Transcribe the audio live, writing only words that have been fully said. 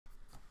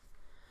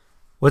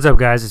What's up,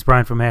 guys? It's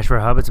Brian from Hashware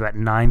Hub. It's about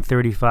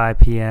 9:35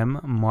 p.m.,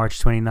 March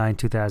 29,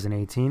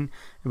 2018.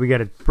 We got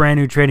a brand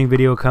new trading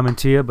video coming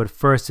to you. But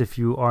first, if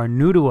you are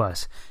new to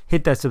us,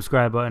 hit that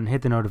subscribe button,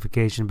 hit the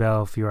notification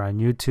bell if you're on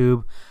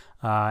YouTube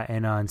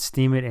and on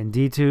Steemit and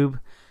DTube.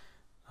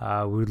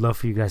 We would love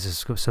for you guys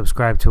to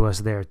subscribe to us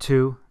there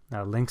too.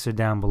 Links are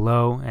down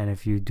below, and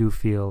if you do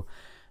feel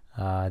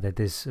that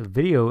this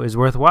video is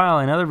worthwhile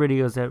and other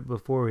videos that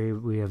before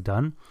we have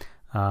done,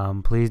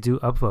 please do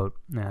upvote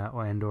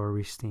and or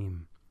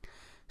re-steam.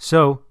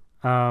 So,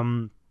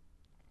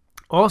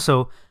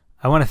 also,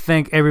 I want to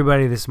thank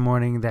everybody this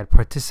morning that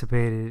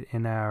participated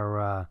in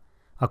our,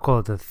 I'll call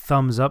it the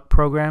thumbs up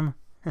program.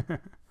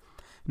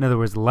 In other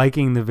words,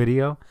 liking the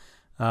video.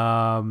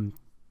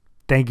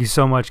 Thank you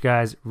so much,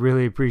 guys.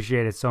 Really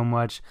appreciate it so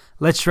much.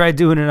 Let's try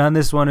doing it on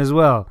this one as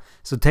well.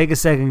 So take a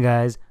second,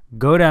 guys.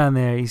 Go down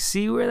there. You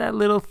see where that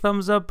little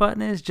thumbs up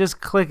button is?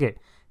 Just click it.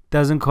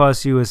 Doesn't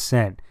cost you a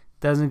cent.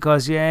 Doesn't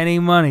cost you any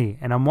money.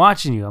 And I'm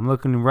watching you. I'm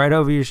looking right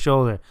over your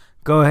shoulder.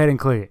 Go ahead and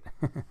click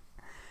it.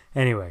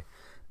 Anyway.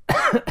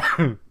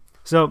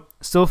 So,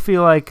 still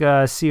feel like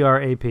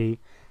CRAP.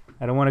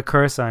 I don't want to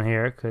curse on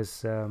here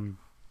because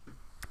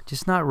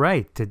just not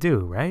right to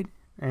do, right?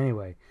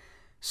 Anyway.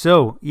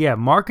 So, yeah,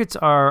 markets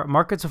are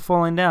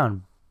falling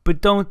down.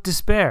 But don't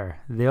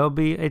despair. There'll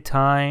be a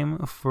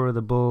time for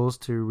the bulls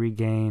to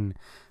regain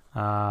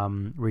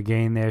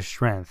their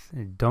strength.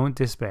 Don't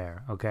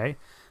despair, okay?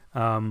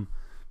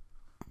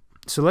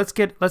 So let's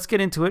get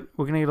into it.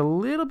 We're gonna get a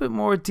little bit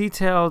more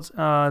detailed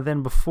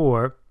than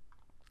before,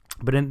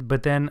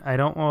 but then I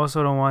don't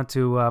want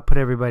to put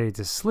everybody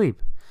to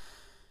sleep.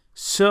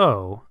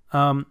 So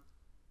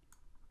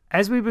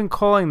as we've been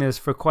calling this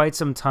for quite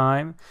some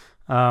time,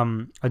 a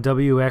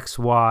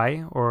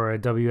WXY or a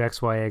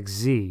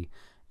WXYXZ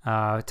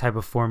type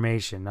of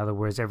formation. In other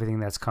words,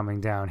 everything that's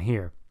coming down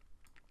here,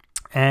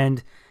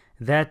 and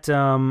that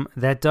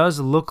does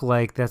look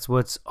like that's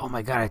what's. Oh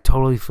my God! I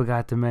totally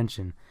forgot to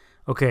mention.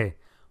 Okay,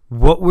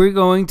 what we're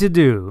going to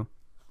do,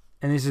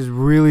 and this is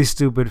really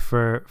stupid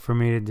for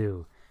me to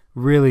do,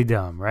 really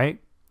dumb, right?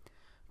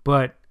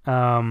 But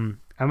I'm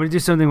going to do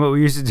something what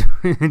we used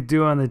to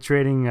do on the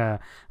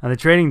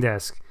trading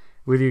desk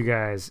with you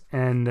guys,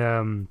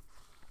 and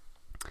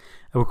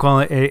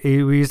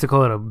we used to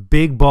call it a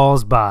big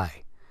balls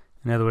buy.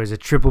 In other words, a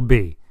triple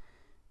B,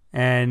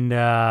 and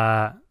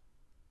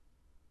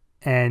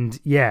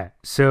yeah,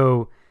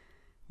 so.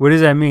 What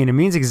does that mean? It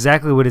means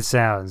exactly what it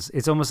sounds.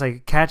 It's almost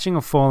like catching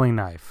a falling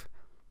knife.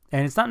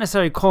 And it's not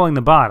necessarily calling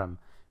the bottom,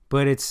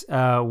 but it's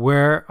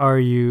where are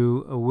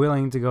you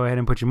willing to go ahead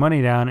and put your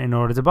money down in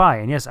order to buy?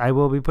 And yes, I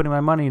will be putting my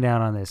money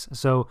down on this.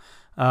 So,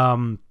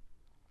 you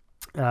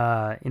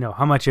know,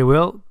 how much I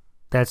will,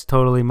 that's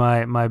totally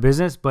my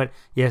business. But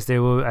yes, I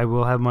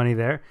will have money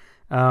there.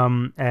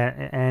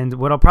 And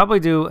what I'll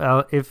probably do,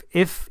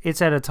 if it's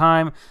at a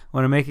time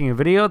when I'm making a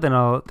video, then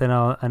I'll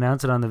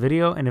announce it on the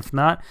video, and if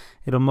not,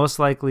 it'll most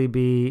likely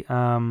be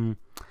on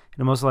our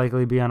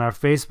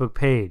Facebook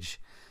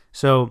page.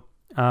 So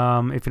if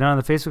you're not on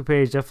the Facebook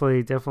page,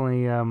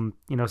 definitely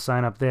you know,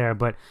 sign up there.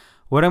 But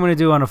what I'm going to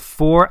do on a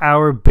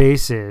 4-hour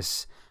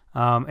basis,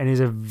 and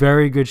there's a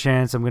very good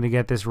chance I'm going to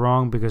get this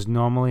wrong, because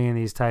normally in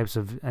these types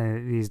of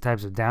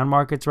down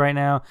markets right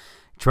now,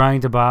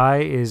 trying to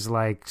buy is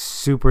like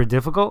super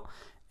difficult,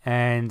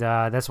 and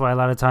that's why a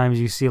lot of times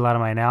you see a lot of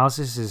my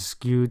analysis is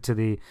skewed to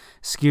the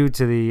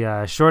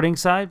shorting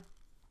side.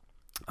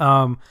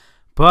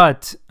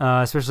 But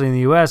especially in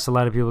the U.S., a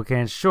lot of people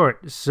can't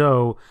short.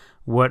 So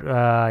what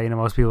you know,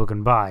 most people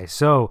can buy.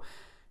 So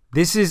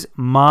this is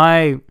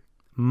my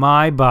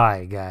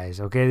buy, guys.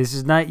 Okay, this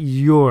is not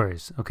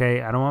yours.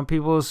 Okay, I don't want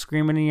people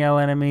screaming and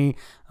yelling at me.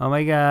 Oh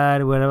my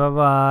God, what did I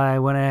buy? I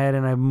went ahead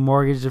and I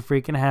mortgaged a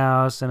freaking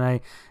house, and I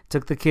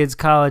took the kids'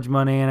 college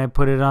money and I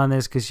put it on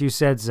this because you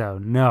said so.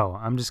 No,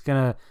 I'm just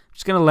gonna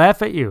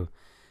laugh at you.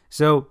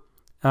 So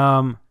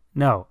no,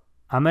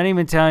 I'm not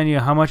even telling you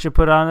how much to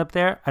put on up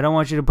there. I don't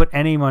want you to put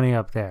any money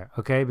up there,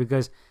 okay?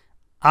 Because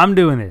I'm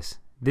doing this.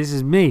 This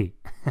is me.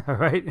 All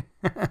right.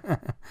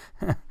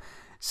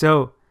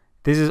 So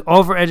this is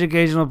all for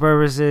educational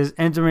purposes,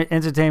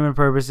 entertainment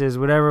purposes,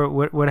 whatever,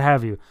 what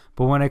have you.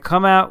 But when I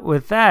come out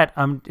with that,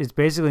 it's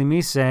basically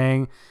me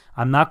saying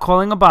I'm not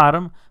calling a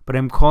bottom, but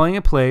I'm calling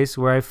a place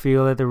where I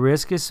feel that the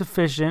risk is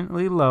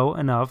sufficiently low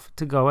enough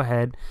to go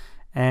ahead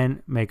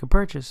and make a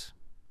purchase.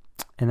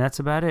 And that's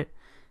about it.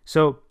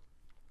 So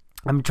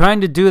I'm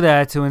trying to do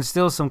that to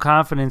instill some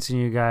confidence in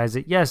you guys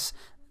that yes,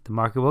 the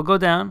market will go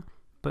down,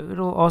 but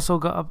it'll also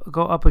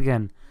go up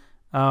again.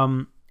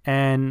 And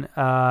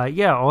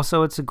yeah,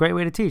 also it's a great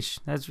way to teach.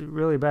 That's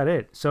really about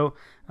it. So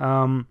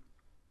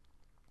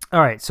all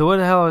right, so what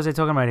the hell was I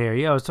talking about here?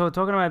 Yeah, I was talking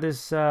about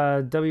this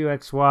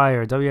WXY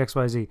or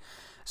WXYZ.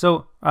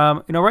 So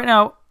you know, right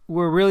now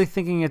we're really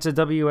thinking it's a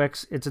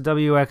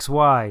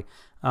WXY,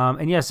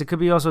 and yes, it could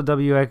be also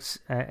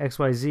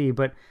WXYZ,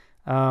 but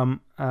I'm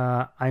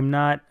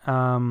not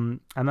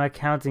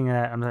counting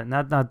that. I'm not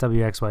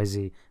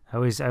WXYZ. I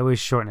always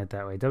shorten it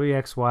that way.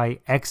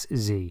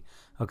 WXYXZ.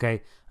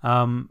 Okay,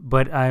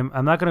 but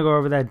I'm not going to go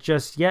over that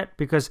just yet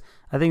because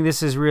I think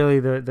this is really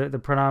the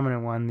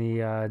predominant one, the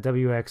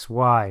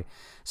WXY.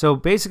 So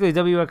basically,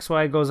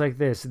 WXY goes like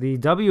this. The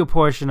W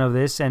portion of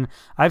this, and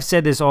I've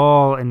said this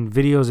all in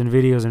videos and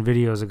videos and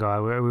videos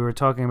ago. We were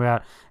talking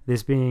about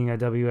this being a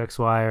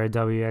WXY or a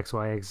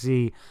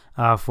WXYXZ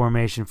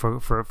formation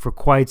for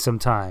quite some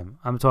time.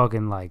 I'm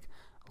talking like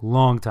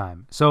long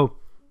time. So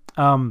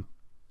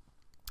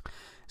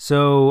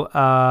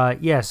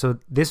yeah, so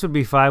this would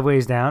be 5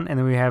 ways down, and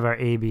then we have our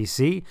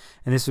ABC,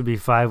 and this would be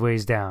 5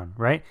 ways down,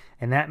 right?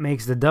 And that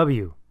makes the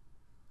W,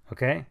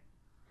 okay?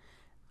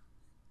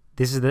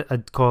 This is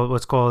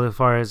what's called, as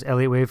far as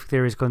Elliott wave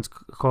theory is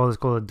called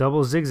a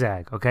double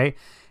zigzag, okay?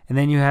 And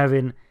then you have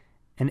an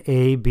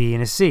A, B,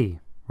 and a C,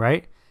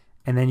 right?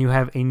 And then you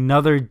have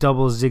another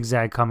double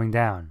zigzag coming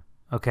down,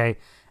 okay?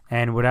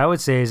 And what I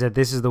would say is that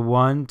this is the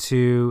 1,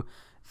 2,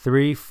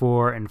 3,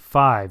 4, and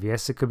 5.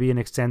 Yes, it could be an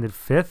extended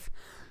 5th.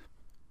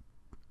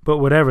 But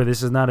whatever,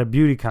 this is not a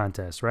beauty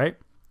contest, right?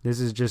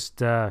 This is just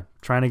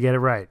trying to get it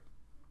right.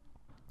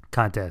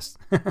 Contest.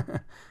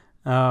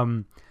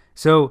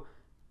 So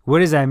what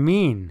does that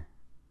mean?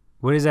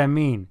 What does that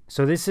mean?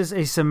 So this is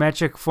a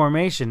symmetric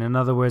formation. In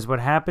other words, what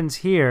happens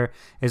here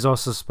is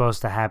also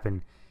supposed to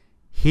happen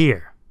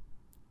here.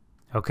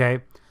 Okay?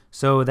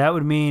 So that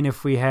would mean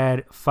if we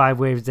had 5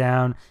 waves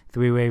down,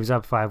 3 waves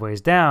up, 5 waves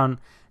down,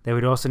 they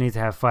would also need to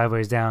have 5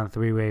 waves down,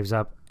 3 waves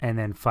up, and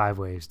then 5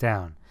 waves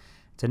down.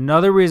 It's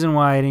another reason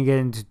why I didn't get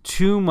into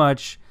too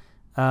much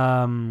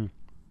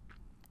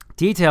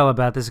detail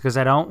about this, because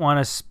I don't want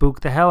to spook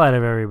the hell out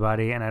of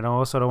everybody, and I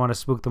also don't want to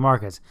spook the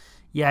markets.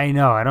 Yeah, I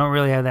know. I don't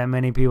really have that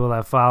many people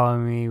that follow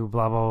me,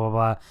 blah, blah, blah,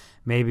 blah.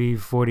 Maybe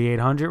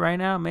 4,800 right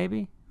now,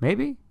 maybe,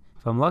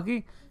 if I'm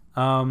lucky.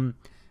 And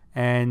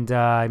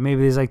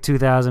maybe there's like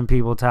 2,000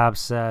 people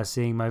tops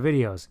seeing my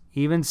videos.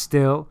 Even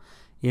still,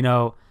 you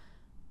know,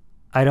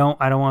 I don't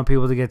want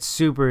people to get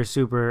super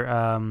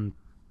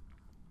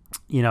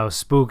you know,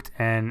 spooked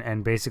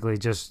and basically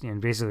just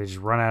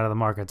run out of the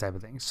market type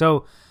of thing.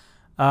 So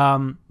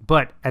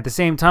but at the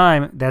same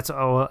time, that's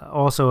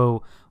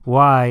also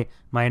why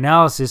my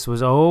analysis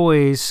was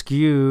always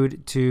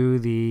skewed to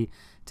the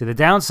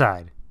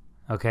downside.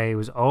 Okay, it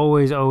was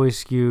always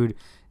skewed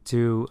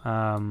to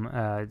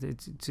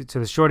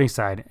the shorting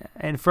side,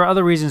 and for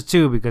other reasons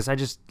too, because I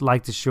just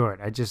like to short.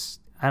 I don't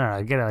know,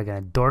 I get like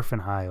an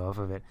endorphin high off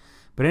of it.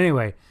 But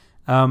anyway,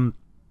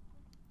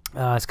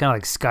 it's kind of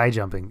like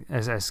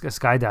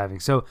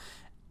skydiving. So,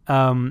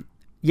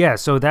 yeah,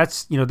 so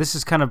that's, you know, this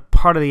is kind of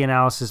part of the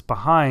analysis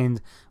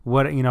behind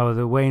what, you know,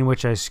 the way in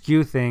which I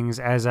skew things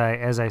as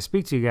I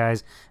speak to you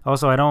guys.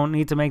 Also, I don't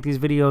need to make these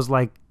videos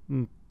like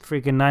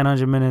freaking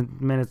 900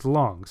 minutes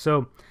long.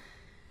 So,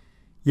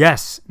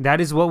 yes,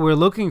 that is what we're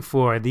looking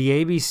for.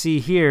 The ABC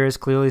here is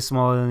clearly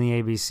smaller than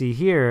the ABC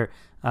here.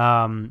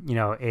 You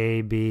know,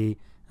 A, B,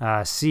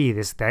 C.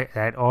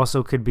 That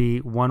also could be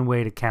one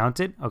way to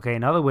count it. Okay,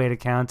 another way to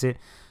count it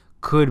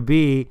could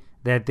be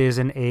that there's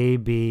an A,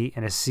 B,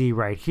 and a C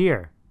right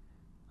here.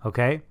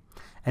 Okay,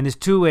 and there's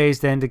 2 ways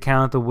then to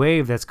count the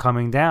wave that's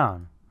coming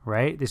down.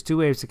 Right? There's 2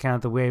 ways to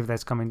count the wave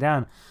that's coming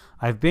down.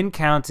 I've been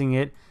counting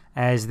it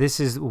as this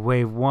is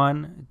wave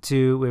 1,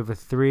 2, we have a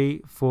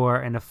 3, 4,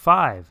 and a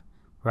 5.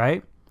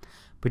 Right?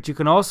 But you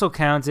can also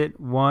count it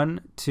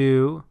 1,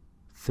 2,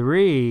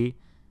 3,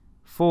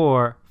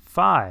 4,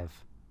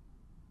 5.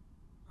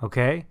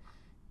 Okay?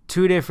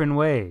 2 different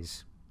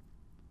ways.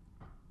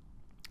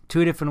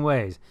 2 different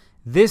ways.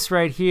 This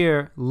right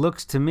here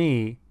looks to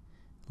me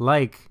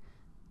like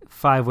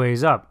 5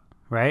 ways up,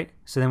 right?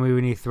 So then we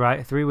would need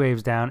 3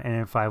 waves down and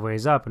then 5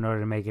 ways up in order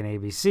to make an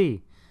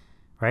ABC,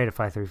 right? A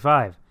 5, 3,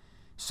 5.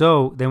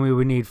 So then we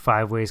would need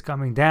 5 waves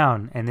coming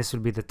down, and this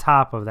would be the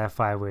top of that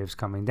 5 waves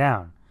coming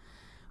down.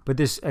 But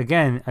this,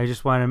 again, I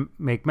just want to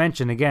make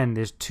mention, again,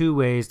 there's 2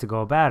 ways to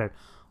go about it.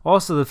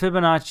 Also, the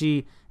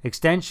Fibonacci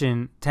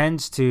extension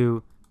tends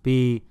to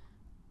be,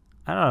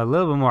 I don't know, a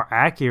little bit more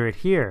accurate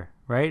here,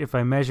 right? If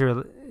I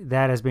measure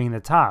that as being the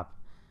top,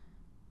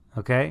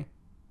 okay?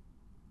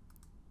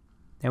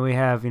 Then we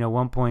have, you know,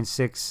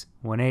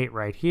 1.618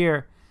 right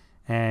here,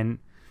 and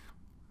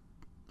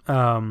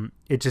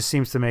it just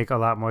seems to make a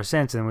lot more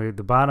sense. And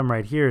the bottom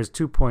right here is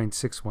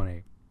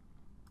 2.618.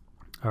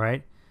 All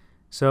right,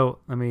 so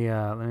let me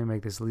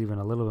make this even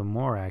a little bit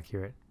more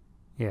accurate.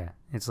 Yeah,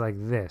 it's like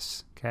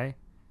this. Okay.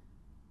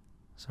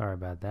 Sorry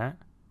about that.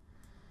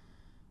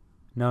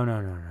 No.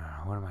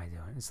 What am I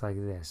doing? It's like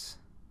this.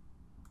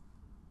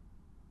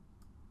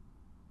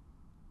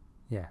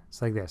 Yeah,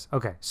 it's like this.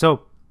 Okay,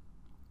 so,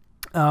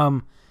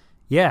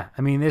 yeah,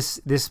 I mean,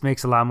 this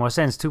makes a lot more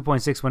sense.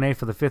 2.618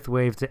 for the 5th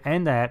wave to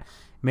end at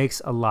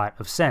makes a lot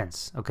of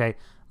sense. Okay,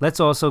 let's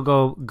also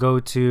go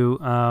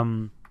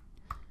to,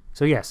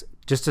 so yes,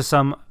 just to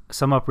sum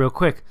up real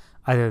quick,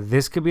 either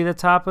this could be the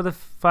top of the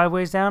 5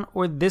 ways down,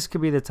 or this could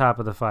be the top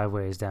of the 5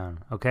 ways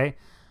down. Okay,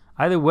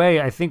 either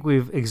way, I think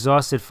we've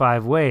exhausted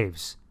 5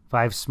 waves,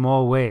 5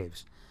 small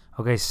waves.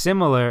 Okay,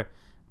 similar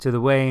to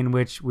the way in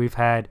which we've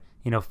had,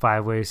 you know,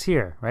 5 waves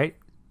here, right?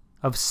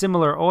 Of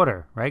similar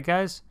order, right,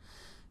 guys?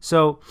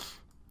 So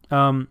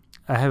I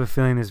have a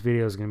feeling this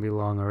video is going to be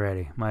long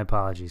already. My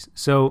apologies.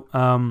 So,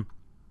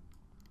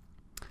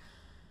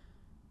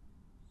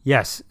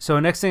 yes. So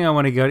next thing I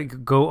want to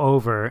go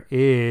over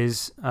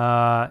is,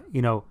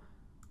 you know,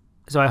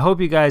 so I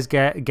hope you guys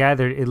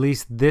gathered at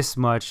least this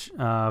much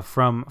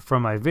from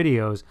my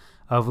videos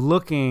of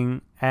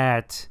looking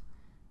at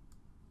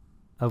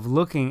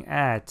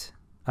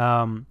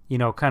you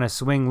know, kind of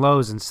swing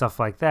lows and stuff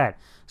like that.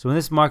 So when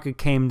this market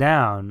came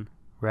down,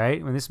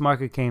 right? When this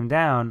market came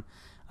down,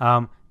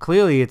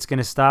 clearly it's going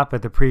to stop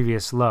at the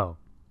previous low,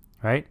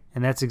 right?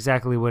 And that's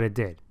exactly what it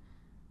did,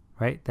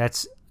 right?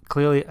 That's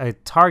clearly a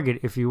target.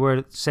 If you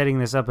were setting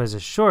this up as a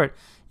short,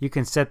 you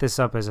can set this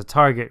up as a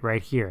target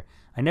right here.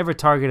 I never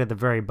target at the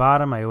very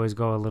bottom. I always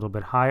go a little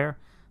bit higher,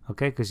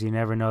 okay? Because you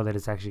never know that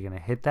it's actually going to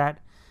hit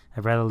that.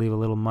 I'd rather leave a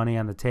little money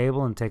on the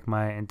table and take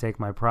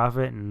my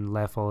profit and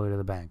laugh all the way to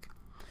the bank.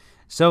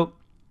 So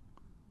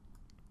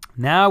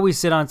now we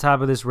sit on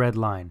top of this red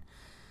line,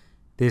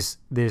 this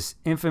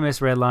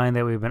infamous red line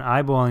that we've been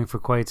eyeballing for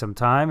quite some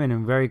time, and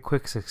in very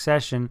quick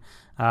succession,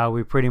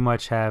 we pretty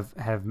much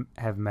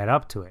have met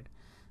up to it,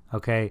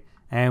 okay?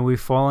 And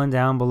we've fallen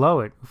down below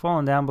it. We've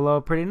fallen down below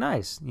it pretty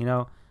nice, you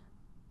know.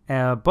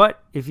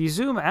 But if you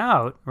zoom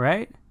out,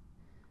 right,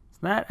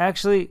 it's not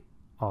actually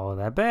all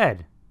that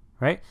bad,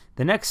 right?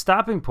 The next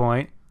stopping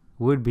point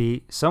would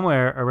be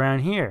somewhere around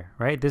here,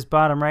 right? This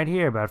bottom right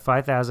here, about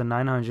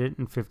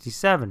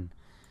 5,957.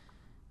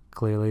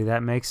 Clearly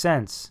that makes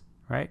sense,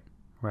 right?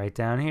 Right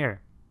down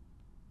here.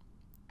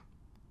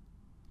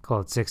 Call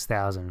it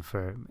 6,000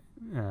 for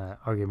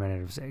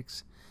argumentative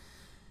sakes.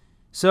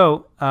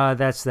 So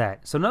that's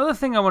that. So another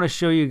thing I want to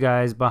show you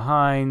guys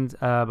behind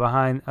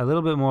a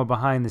little bit more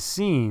behind the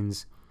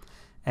scenes,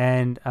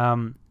 and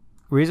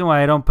reason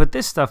why I don't put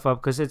this stuff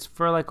up, because it's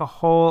for like a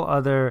whole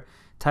other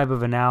type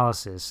of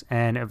analysis,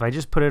 and if I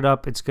just put it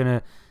up, it's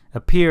gonna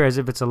appear as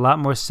if it's a lot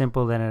more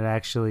simple than it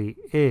actually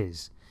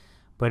is.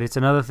 But it's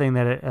another thing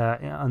that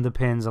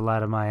underpins a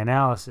lot of my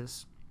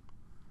analysis,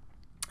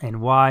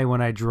 and why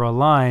when I draw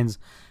lines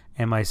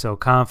am I so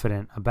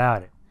confident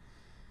about it.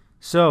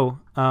 So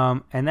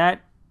and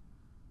that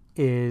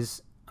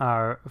is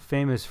our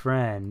famous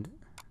friend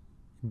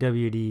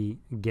W.D.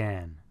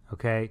 Gann.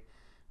 Okay,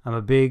 I'm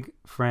a big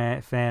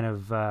fan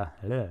of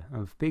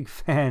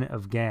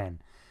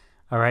Gann.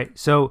 All right,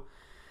 so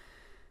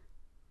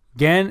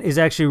Gann is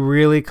actually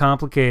really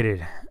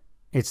complicated.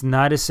 It's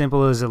not as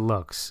simple as it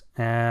looks.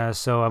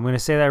 So I'm going to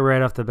say that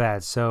right off the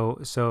bat. So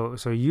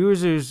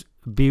users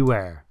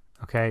beware.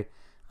 Okay,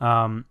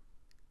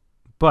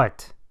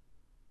 but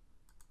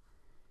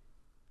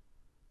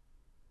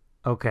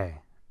okay.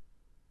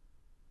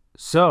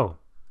 So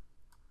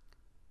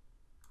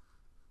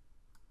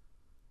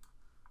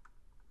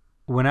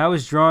when I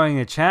was drawing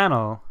a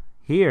channel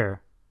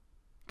here,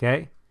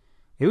 okay,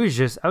 I was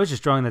just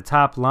drawing the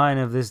top line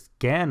of this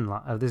Gann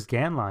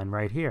line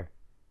right here.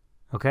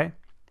 Okay?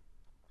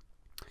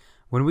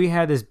 When we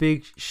had this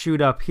big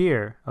shoot up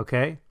here,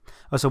 okay?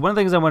 Oh, so one of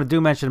the things I want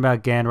to mention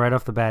about Gann right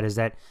off the bat is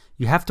that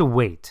you have to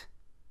wait.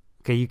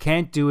 Okay, you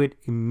can't do it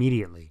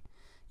immediately.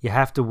 You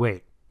have to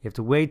wait. You have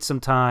to wait some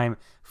time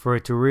for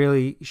it to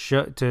really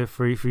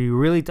for you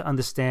really to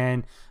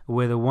understand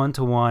where the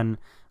one-to-one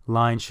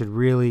line should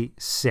really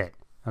sit.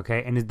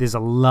 Okay, and there's a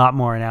lot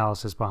more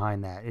analysis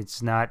behind that.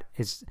 It's not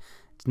as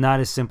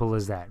simple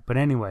as that. But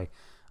anyway,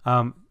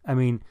 I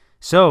mean,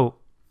 so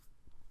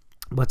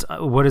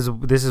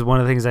this is one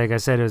of the things, like I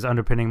said, is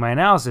underpinning my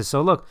analysis.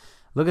 So look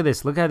at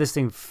this. Look how this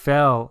thing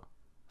fell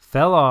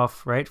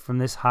off right from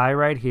this high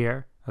right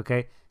here.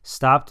 Okay,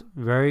 stopped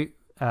very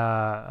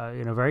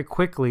very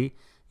quickly.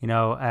 You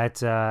know, at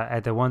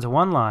the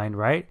one-to-one line,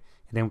 right?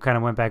 And then kind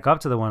of went back up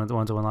to the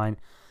one-to-one line,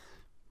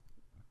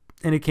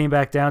 and it came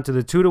back down to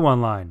the 2-to-1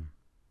 line.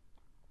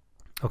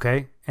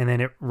 Okay, and then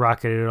it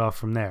rocketed it off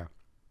from there,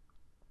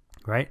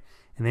 right?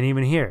 And then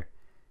even here,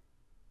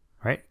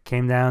 right,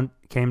 came down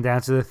to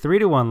the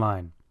 3-to-1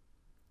 line,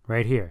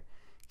 right here.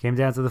 Came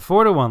down to the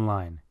 4-to-1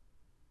 line.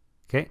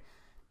 Okay,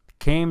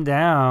 came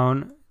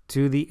down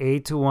to the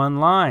 8-to-1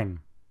 line,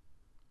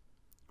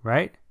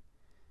 right?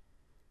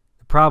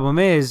 The problem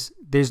is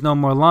there's no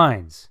more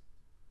lines,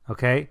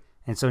 okay?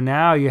 And so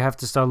now you have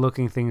to start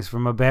looking things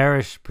from a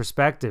bearish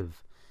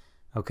perspective,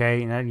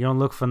 okay? You don't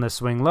look from the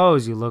swing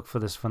lows, you look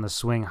from the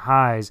swing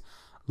highs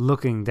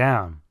looking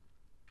down,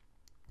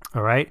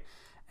 all right?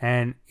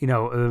 And, you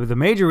know, the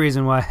major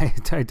reason why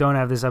I don't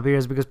have this up here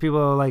is because people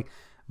are like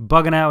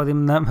bugging out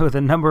with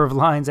the number of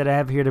lines that I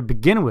have here to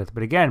begin with.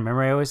 But again,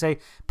 remember I always say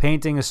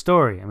painting a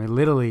story. I mean,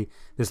 literally,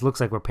 this looks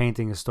like we're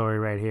painting a story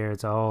right here.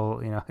 It's a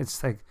whole, you know,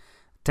 it's like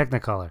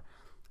Technicolor.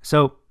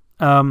 So,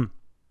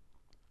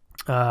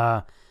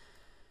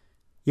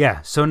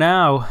 yeah, so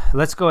now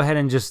let's go ahead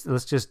and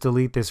let's just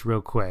delete this real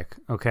quick,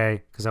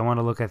 okay? Because I want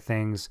to look at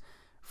things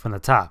from the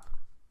top.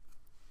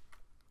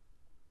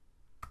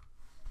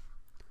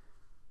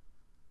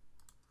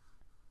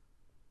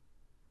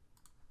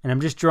 And I'm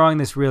just drawing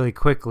this really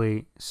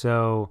quickly,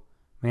 so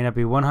may not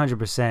be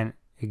 100%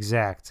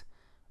 exact.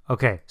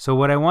 Okay, so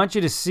what I want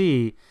you to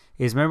see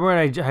is, remember when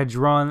I had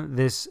drawn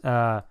this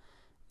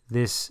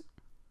this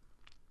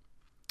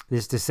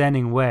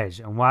descending wedge.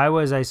 And why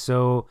was I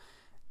so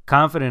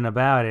confident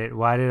about it?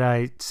 Why did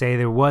I say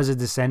there was a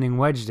descending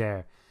wedge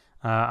there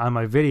on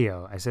my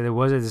video? I said there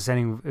was a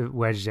descending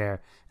wedge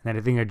there, and then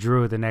I think I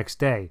drew it the next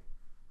day.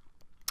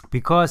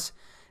 Because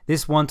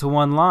this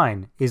one-to-one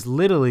line is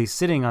literally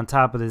sitting on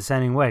top of the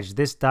descending wedge.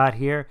 This dot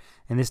here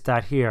and this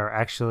dot here are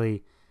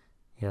actually,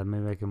 yeah,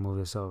 maybe I can move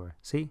this over.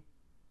 See?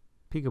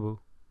 Peekaboo.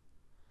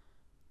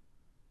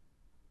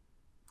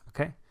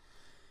 Okay.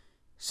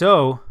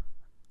 So,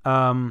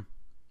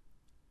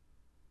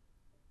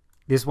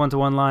 this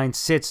one-to-one line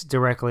sits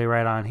directly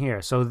right on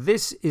here. So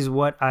this is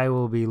what I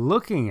will be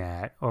looking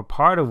at, or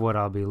part of what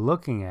I'll be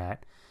looking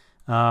at,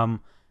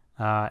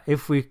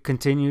 if we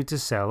continue to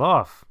sell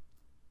off.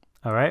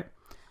 All right.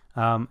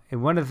 And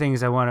one of the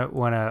things I want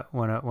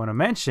to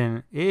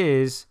mention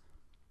is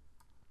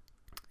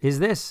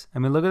this. I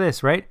mean, look at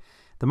this, right?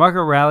 The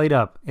market rallied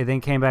up. It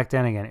then came back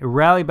down again. It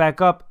rallied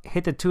back up,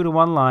 hit the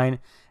 2-to-1 line,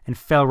 and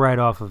fell right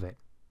off of it.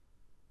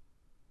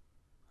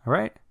 All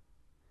right.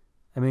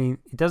 I mean,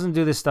 it doesn't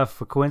do this stuff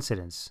for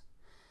coincidence,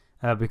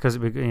 because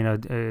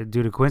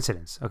due to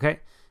coincidence. Okay.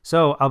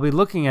 So I'll be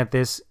looking at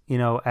this,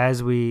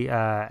 as we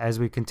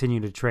continue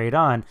to trade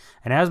on,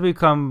 and as we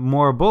become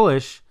more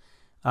bullish.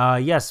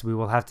 Yes, we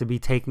will have to be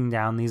taking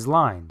down these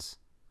lines,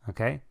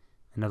 okay?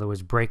 In other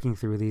words, breaking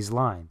through these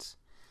lines.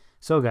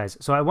 So, guys,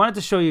 I wanted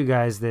to show you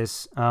guys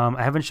this.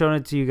 I haven't shown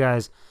it to you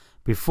guys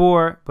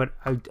before, but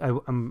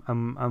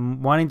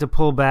I'm wanting to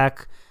pull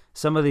back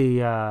some of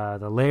the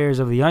layers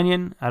of the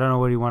onion. I don't know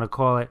what you want to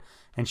call it,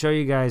 and show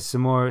you guys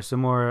some more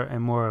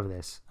of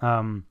this.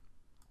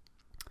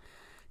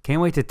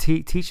 Can't wait to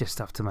teach this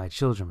stuff to my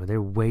children, but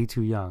they're way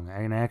too young.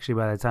 And actually,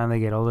 by the time they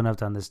get old enough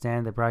to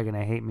understand, they're probably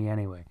gonna hate me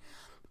anyway.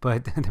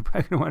 But they're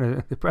probably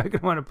gonna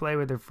want to play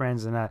with their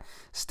friends and not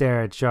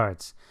stare at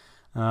charts.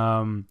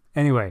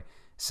 Anyway,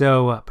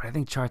 but I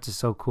think charts is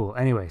so cool.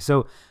 Anyway,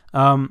 so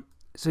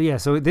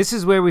this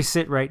is where we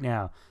sit right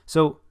now.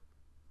 So,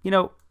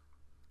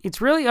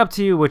 it's really up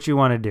to you what you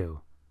want to do.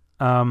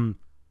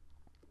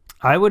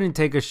 I wouldn't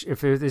take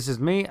if this is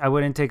me, I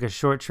wouldn't take a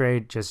short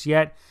trade just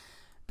yet,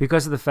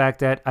 because of the fact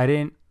that I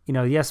didn't.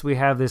 Yes, we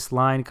have this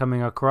line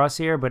coming across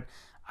here, but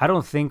I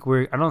don't think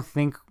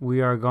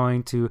we are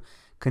going to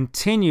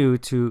continue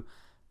to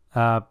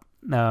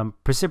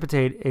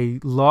precipitate a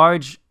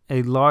large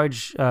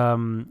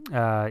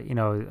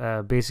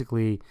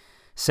basically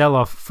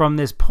sell-off from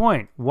this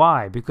point.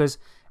 Why? Because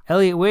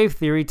Elliott wave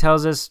theory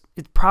tells us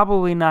it's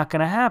probably not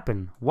going to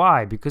happen.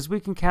 Why? Because we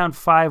can count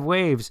 5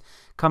 waves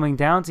coming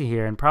down to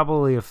here, and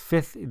probably a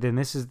 5th, then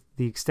this is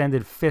the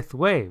extended 5th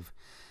wave.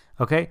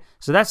 Okay?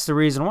 So that's the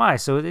reason why.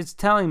 So it's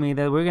telling me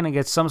that we're going to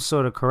get some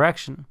sort of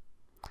correction.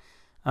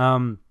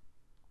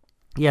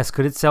 Yes,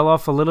 could it sell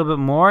off a little bit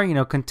more?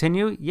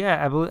 Continue?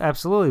 Yeah,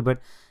 absolutely.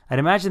 But I'd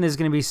imagine there's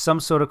going to be some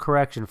sort of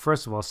correction,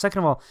 first of all. Second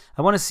of all,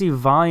 I want to see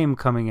volume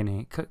coming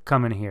in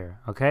here,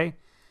 okay?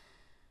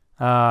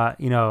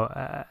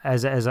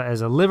 As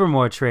a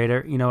Livermore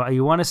trader, you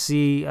want to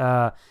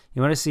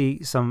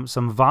see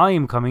some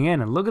volume coming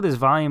in, and look at this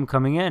volume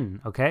coming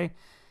in, okay?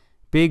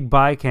 Big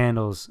buy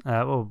candles,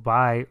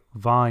 buy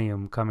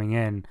volume coming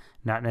in,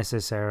 not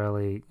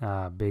necessarily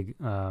big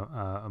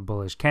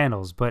bullish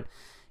candles, but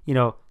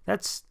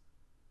that's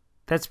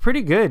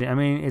pretty good. I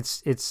mean,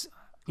 it's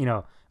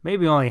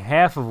maybe only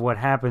half of what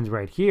happens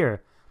right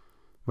here,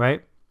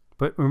 right?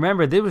 But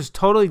remember, there was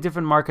totally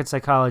different market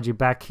psychology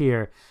back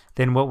here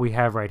than what we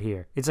have right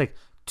here. It's like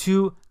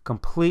 2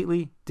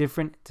 completely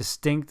different,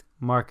 distinct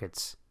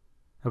markets.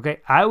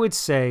 Okay, I would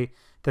say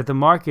that the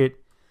market,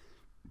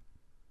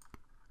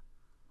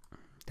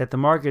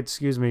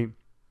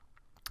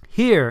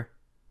 here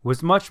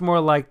was much more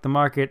like the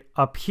market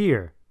up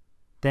here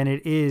than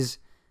it is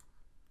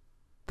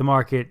the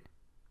market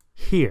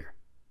here.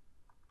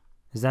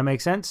 Does that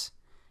make sense?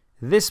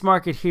 This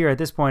market here at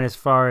this point, as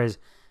far as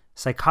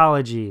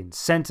psychology and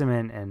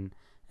sentiment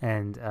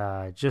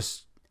and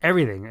just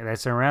everything that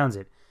surrounds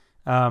it,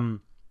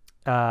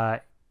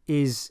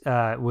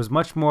 was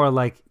much more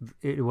like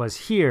it was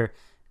here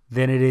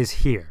than it is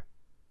here.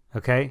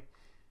 Okay,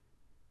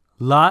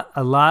 a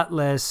lot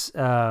less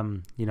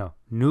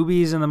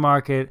newbies in the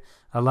market,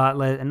 a lot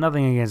less, and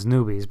nothing against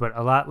newbies, but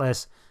a lot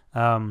less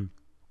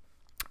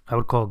I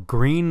would call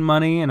green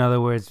money. In other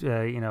words,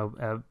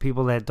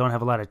 people that don't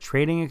have a lot of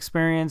trading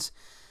experience.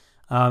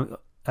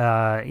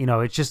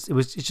 It's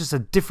just a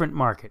different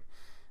market.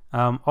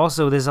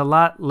 Also, there's a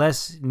lot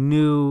less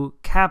new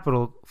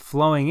capital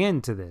flowing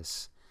into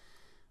this.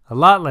 A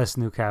lot less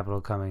new capital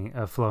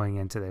flowing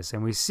into this,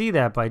 and we see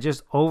that by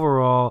just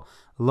overall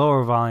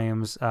lower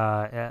volumes,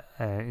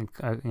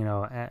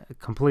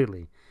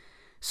 completely.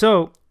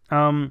 So,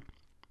 my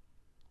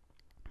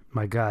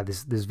God,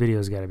 this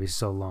video's got to be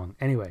so long.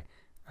 Anyway.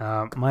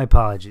 My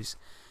apologies.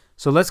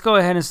 So let's go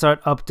ahead and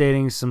start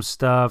updating some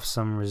stuff,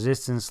 some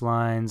resistance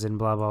lines, and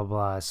blah, blah,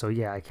 blah. So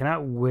yeah, I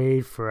cannot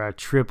wait for our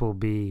triple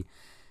B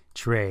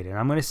trade. And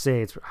I'm going to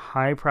say it's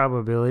high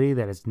probability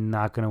that it's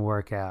not going to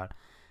work out,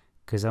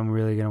 because I'm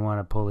really going to want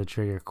to pull the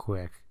trigger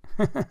quick.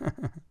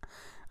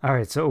 All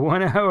right, so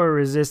 1 hour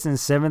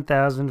resistance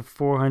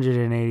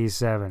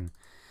 7,487,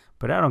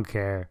 but I don't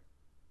care.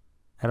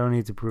 I don't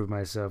need to prove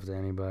myself to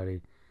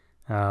anybody.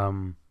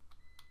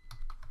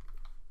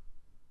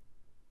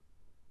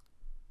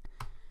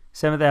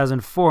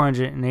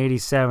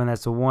 7,487.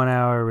 That's a 1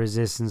 hour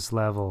resistance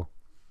level.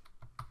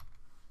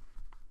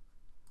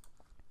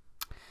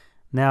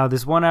 Now,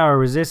 this 1 hour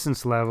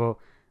resistance level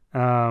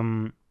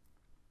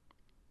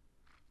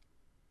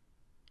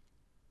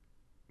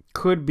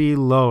could be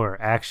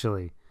lower,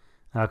 actually.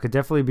 Could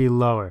definitely be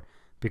lower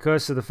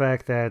because of the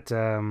fact that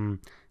the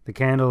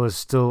candle is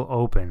still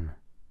open.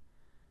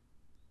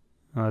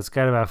 Well, it's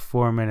got about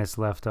 4 minutes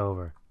left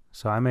over.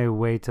 So I may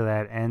wait till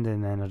that end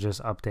and then I'll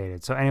just update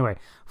it. So anyway,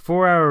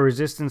 4 hour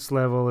resistance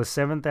level is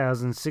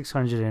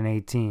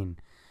 7,618.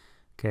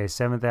 Okay,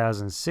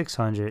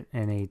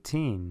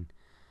 7,618.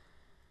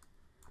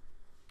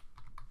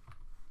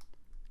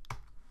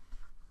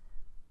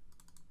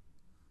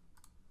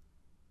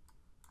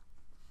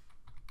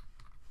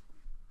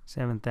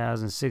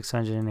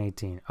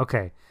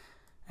 Okay,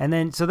 and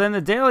then so then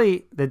the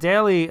daily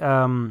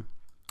let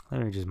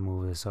me just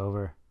move this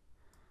over.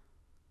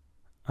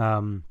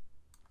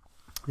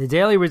 The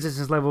daily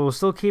resistance level, we're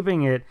still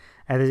keeping it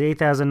at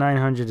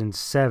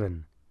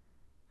 8,907.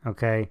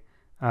 Okay.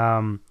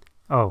 Oh,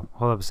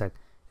 hold up a sec.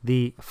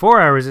 The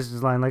 4 hour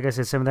resistance line, like I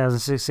said,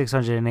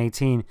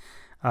 7,618.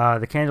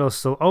 The candle is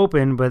still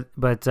open, but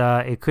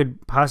it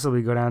could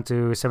possibly go down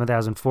to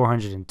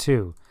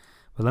 7,402.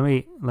 But let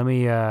me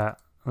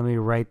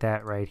write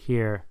that right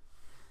here,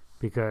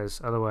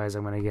 because otherwise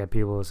I'm gonna get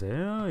people to say,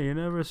 "Oh, you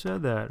never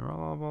said that."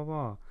 Blah blah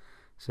blah.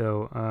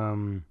 So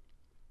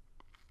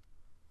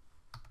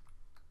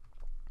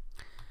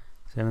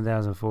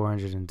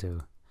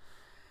 7,402.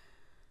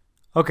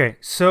 Okay,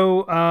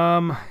 so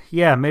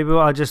yeah, maybe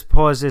I'll just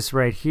pause this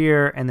right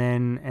here, and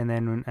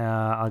then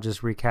I'll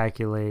just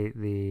recalculate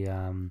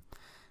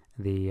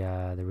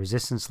the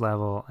resistance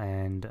level,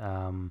 and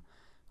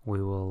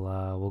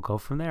we'll go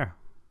from there.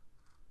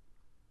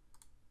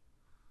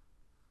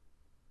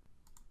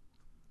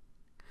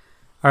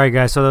 All right,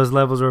 guys, so those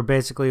levels were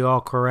basically all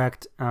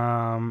correct.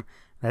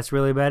 That's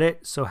really about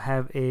it. So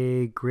have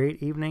a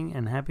great evening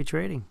and happy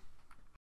trading.